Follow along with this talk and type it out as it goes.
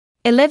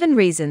11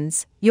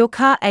 reasons your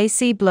car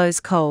AC blows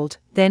cold,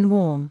 then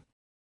warm.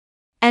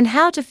 And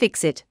how to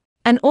fix it.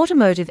 An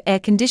automotive air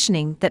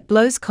conditioning that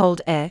blows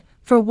cold air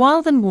for a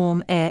while then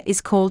warm air is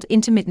called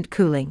intermittent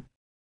cooling.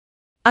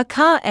 A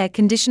car air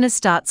conditioner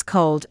starts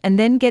cold and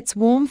then gets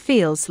warm,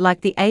 feels like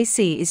the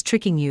AC is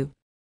tricking you.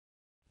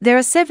 There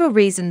are several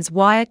reasons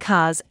why a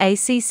car's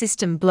AC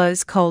system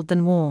blows cold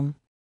then warm.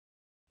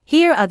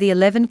 Here are the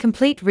 11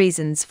 complete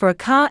reasons for a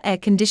car air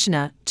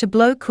conditioner to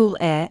blow cool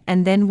air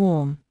and then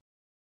warm.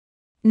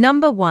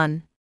 Number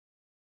 1.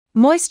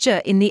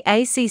 Moisture in the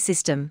AC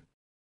system.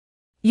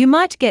 You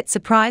might get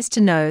surprised to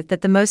know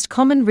that the most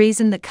common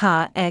reason the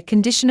car air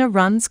conditioner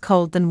runs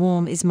cold than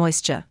warm is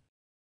moisture.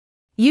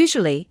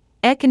 Usually,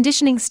 air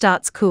conditioning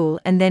starts cool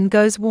and then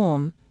goes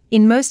warm,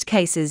 in most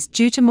cases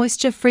due to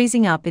moisture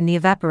freezing up in the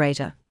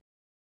evaporator.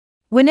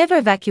 Whenever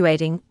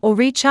evacuating or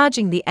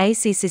recharging the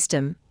AC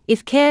system,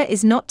 if care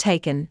is not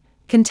taken,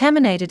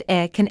 contaminated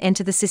air can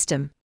enter the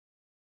system.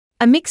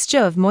 A mixture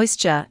of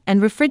moisture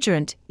and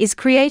refrigerant is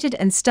created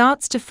and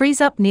starts to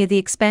freeze up near the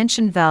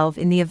expansion valve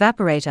in the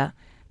evaporator,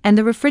 and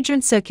the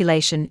refrigerant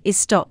circulation is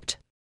stopped.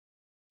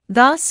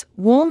 Thus,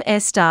 warm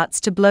air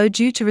starts to blow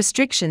due to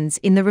restrictions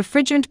in the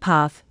refrigerant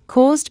path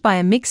caused by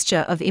a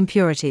mixture of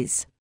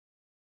impurities.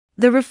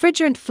 The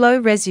refrigerant flow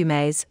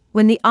resumes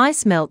when the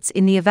ice melts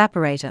in the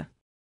evaporator.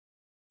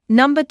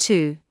 Number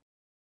 2.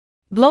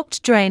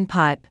 Blocked drain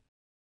pipe.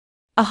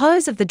 A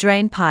hose of the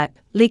drain pipe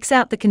leaks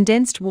out the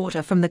condensed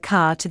water from the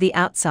car to the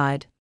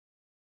outside.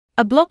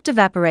 A blocked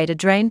evaporator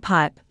drain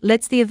pipe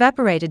lets the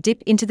evaporator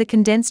dip into the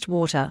condensed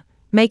water,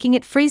 making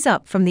it freeze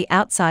up from the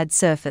outside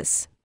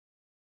surface.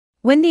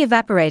 When the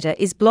evaporator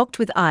is blocked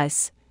with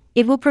ice,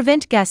 it will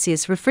prevent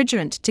gaseous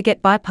refrigerant to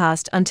get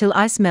bypassed until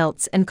ice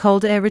melts and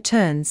cold air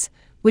returns,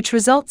 which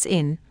results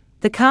in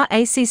the car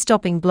AC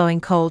stopping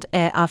blowing cold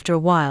air after a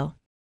while.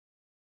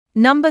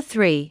 Number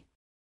 3.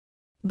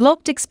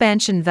 Blocked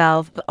expansion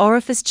valve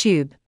orifice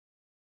tube.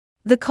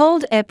 The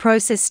cold air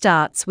process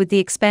starts with the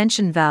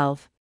expansion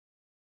valve.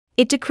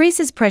 It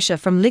decreases pressure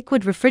from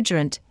liquid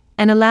refrigerant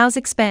and allows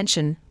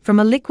expansion from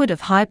a liquid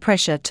of high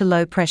pressure to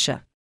low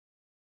pressure.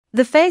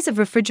 The phase of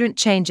refrigerant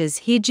changes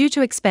here due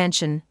to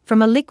expansion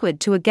from a liquid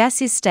to a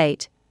gaseous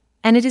state,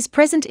 and it is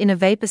present in a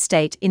vapor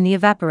state in the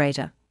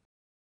evaporator.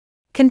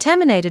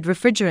 Contaminated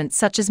refrigerants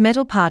such as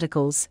metal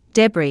particles,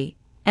 debris,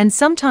 and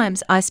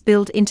sometimes ice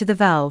build into the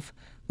valve,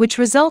 which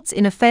results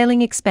in a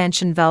failing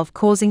expansion valve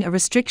causing a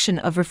restriction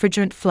of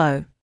refrigerant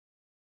flow.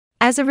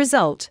 As a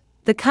result,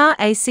 the car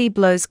AC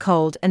blows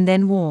cold and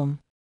then warm.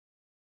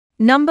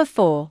 Number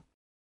 4.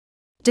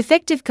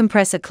 Defective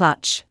compressor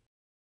clutch.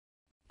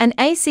 An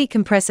AC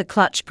compressor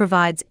clutch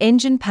provides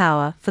engine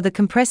power for the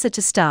compressor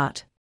to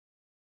start.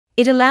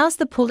 It allows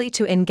the pulley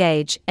to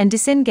engage and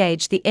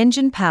disengage the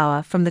engine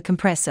power from the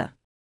compressor.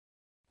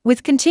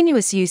 With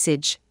continuous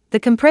usage, the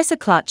compressor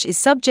clutch is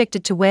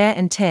subjected to wear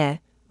and tear,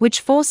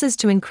 which forces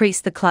to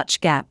increase the clutch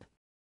gap.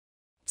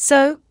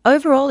 So,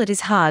 overall it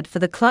is hard for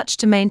the clutch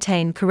to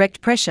maintain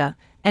correct pressure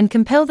and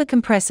compel the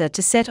compressor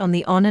to set on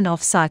the on and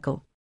off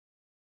cycle.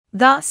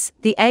 Thus,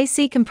 the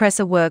AC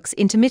compressor works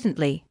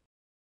intermittently.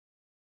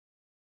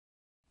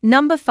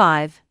 Number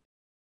 5.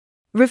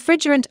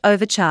 Refrigerant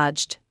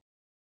overcharged.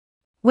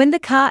 When the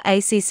car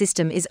AC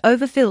system is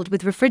overfilled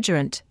with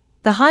refrigerant,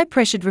 the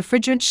high-pressured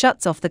refrigerant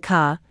shuts off the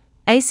car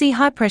AC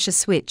high-pressure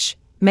switch,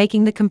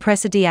 making the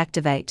compressor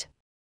deactivate.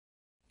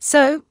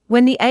 So,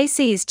 when the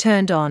AC is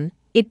turned on,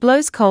 it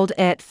blows cold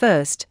air at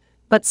first,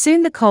 but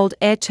soon the cold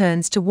air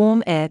turns to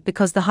warm air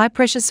because the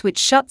high-pressure switch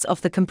shuts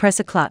off the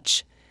compressor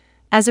clutch.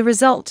 As a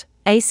result,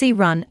 AC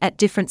run at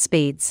different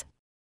speeds.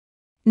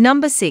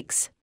 Number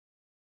 6.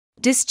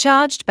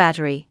 Discharged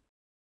battery.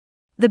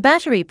 The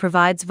battery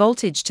provides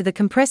voltage to the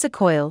compressor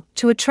coil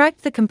to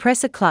attract the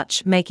compressor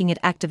clutch, making it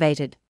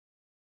activated.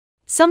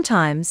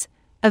 Sometimes,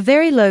 a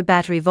very low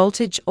battery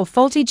voltage or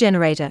faulty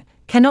generator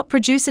cannot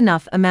produce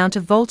enough amount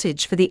of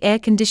voltage for the air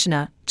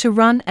conditioner to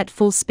run at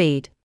full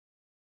speed.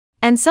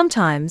 And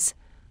sometimes,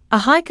 a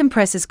high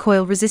compressor's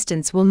coil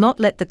resistance will not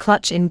let the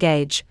clutch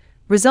engage,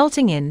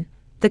 resulting in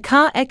the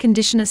car air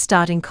conditioner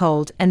starting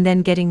cold and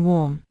then getting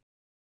warm.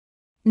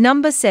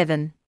 Number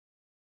 7.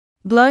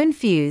 Blown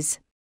fuse.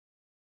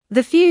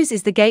 The fuse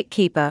is the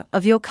gatekeeper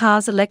of your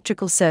car's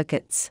electrical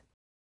circuits.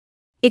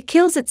 It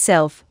kills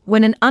itself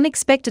when an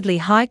unexpectedly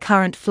high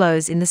current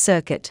flows in the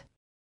circuit.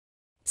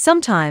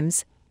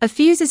 Sometimes, a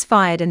fuse is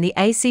fired and the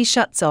AC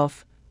shuts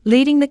off,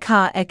 leading the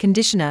car air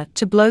conditioner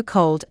to blow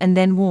cold and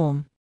then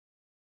warm.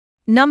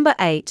 Number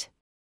 8.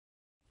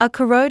 A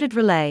corroded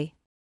relay.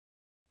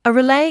 A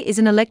relay is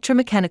an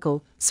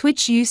electromechanical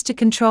switch used to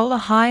control a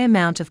high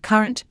amount of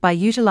current by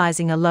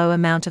utilizing a low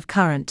amount of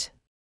current.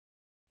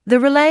 The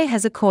relay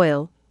has a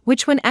coil,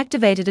 which when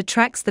activated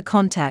attracts the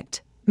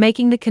contact,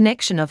 making the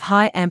connection of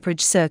high amperage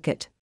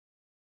circuit.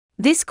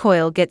 This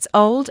coil gets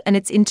old and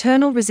its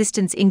internal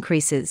resistance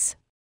increases.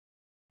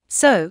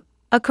 So,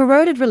 a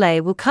corroded relay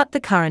will cut the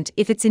current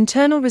if its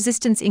internal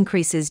resistance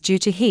increases due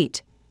to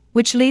heat,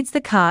 which leads the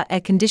car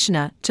air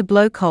conditioner to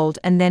blow cold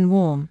and then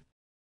warm.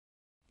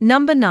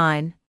 Number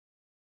 9.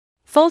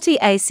 Faulty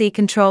AC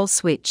control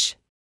switch.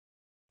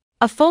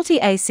 A faulty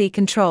AC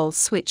control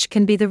switch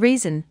can be the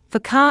reason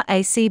for car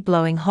AC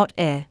blowing hot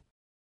air.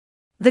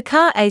 The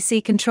car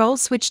AC control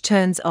switch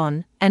turns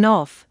on and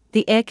off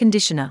the air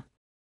conditioner.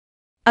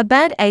 A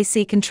bad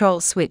AC control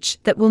switch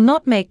that will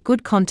not make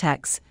good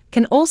contacts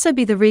can also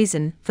be the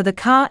reason for the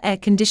car air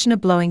conditioner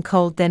blowing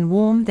cold then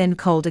warm then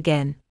cold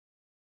again.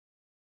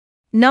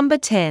 Number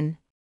 10.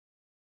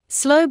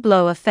 Slow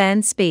blower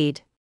fan speed.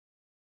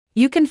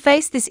 You can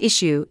face this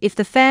issue if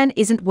the fan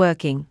isn't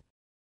working,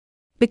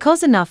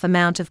 because enough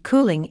amount of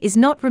cooling is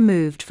not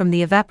removed from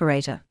the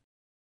evaporator.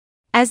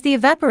 As the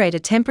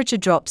evaporator temperature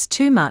drops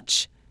too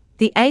much,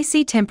 the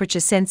AC temperature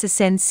sensor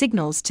sends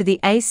signals to the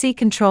AC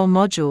control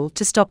module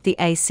to stop the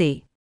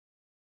AC,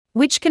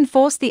 which can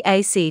force the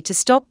AC to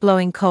stop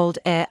blowing cold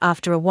air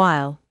after a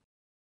while.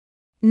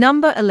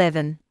 Number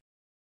 11.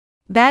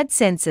 Bad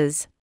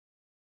sensors.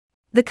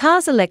 The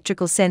car's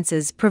electrical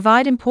sensors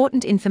provide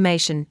important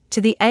information to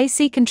the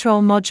AC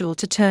control module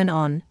to turn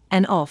on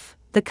and off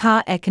the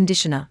car air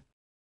conditioner.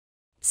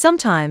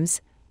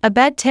 Sometimes, a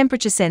bad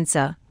temperature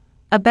sensor,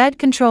 a bad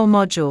control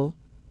module,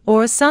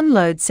 or a sun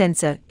load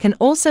sensor can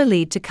also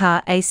lead to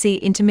car AC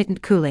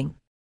intermittent cooling.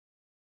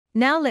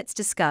 Now let's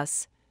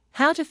discuss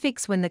how to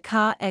fix when the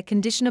car air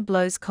conditioner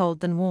blows cold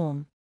then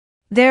warm.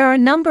 There are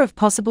a number of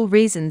possible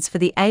reasons for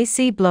the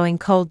AC blowing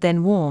cold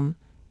then warm,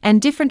 and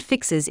different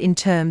fixes in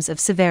terms of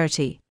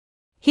severity.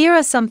 Here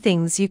are some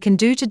things you can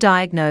do to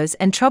diagnose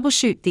and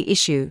troubleshoot the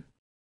issue.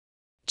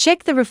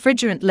 Check the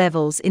refrigerant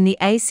levels in the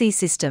AC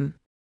system.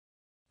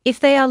 If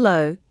they are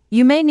low,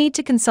 you may need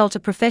to consult a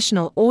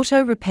professional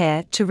auto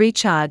repair to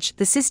recharge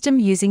the system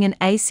using an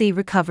AC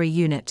recovery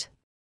unit.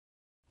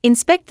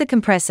 Inspect the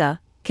compressor,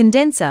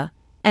 condenser,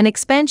 and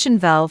expansion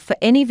valve for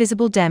any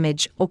visible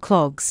damage or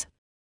clogs.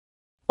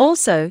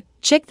 Also,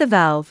 check the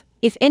valve.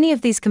 If any of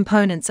these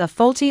components are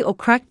faulty or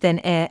cracked, then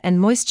air and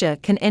moisture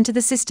can enter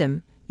the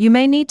system. You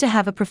may need to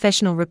have a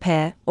professional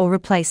repair or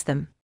replace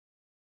them.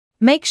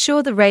 Make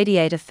sure the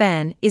radiator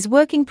fan is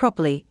working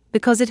properly,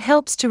 because it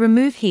helps to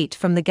remove heat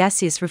from the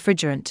gaseous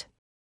refrigerant.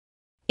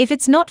 If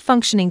it's not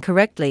functioning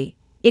correctly,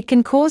 it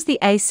can cause the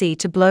AC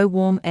to blow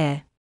warm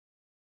air.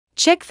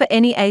 Check for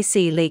any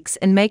AC leaks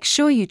and make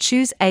sure you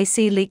choose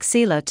AC leak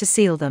sealer to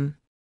seal them.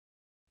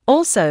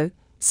 Also,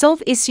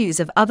 solve issues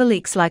of other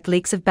leaks like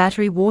leaks of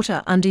battery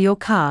water under your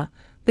car,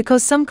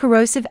 because some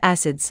corrosive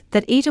acids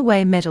that eat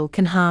away metal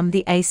can harm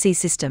the AC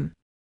system.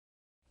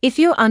 If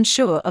you're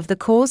unsure of the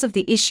cause of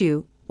the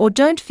issue or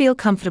don't feel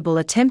comfortable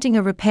attempting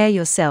a repair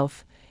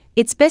yourself,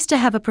 it's best to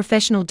have a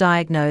professional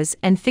diagnose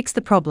and fix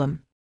the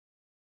problem.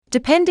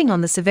 Depending on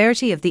the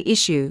severity of the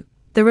issue,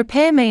 the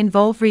repair may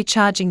involve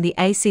recharging the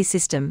AC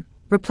system,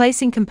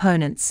 replacing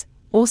components,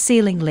 or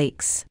sealing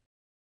leaks.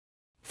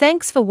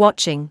 Thanks for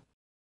watching.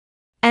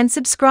 And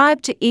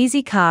subscribe to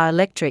Easy Car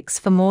Electrics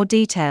for more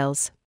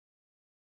details.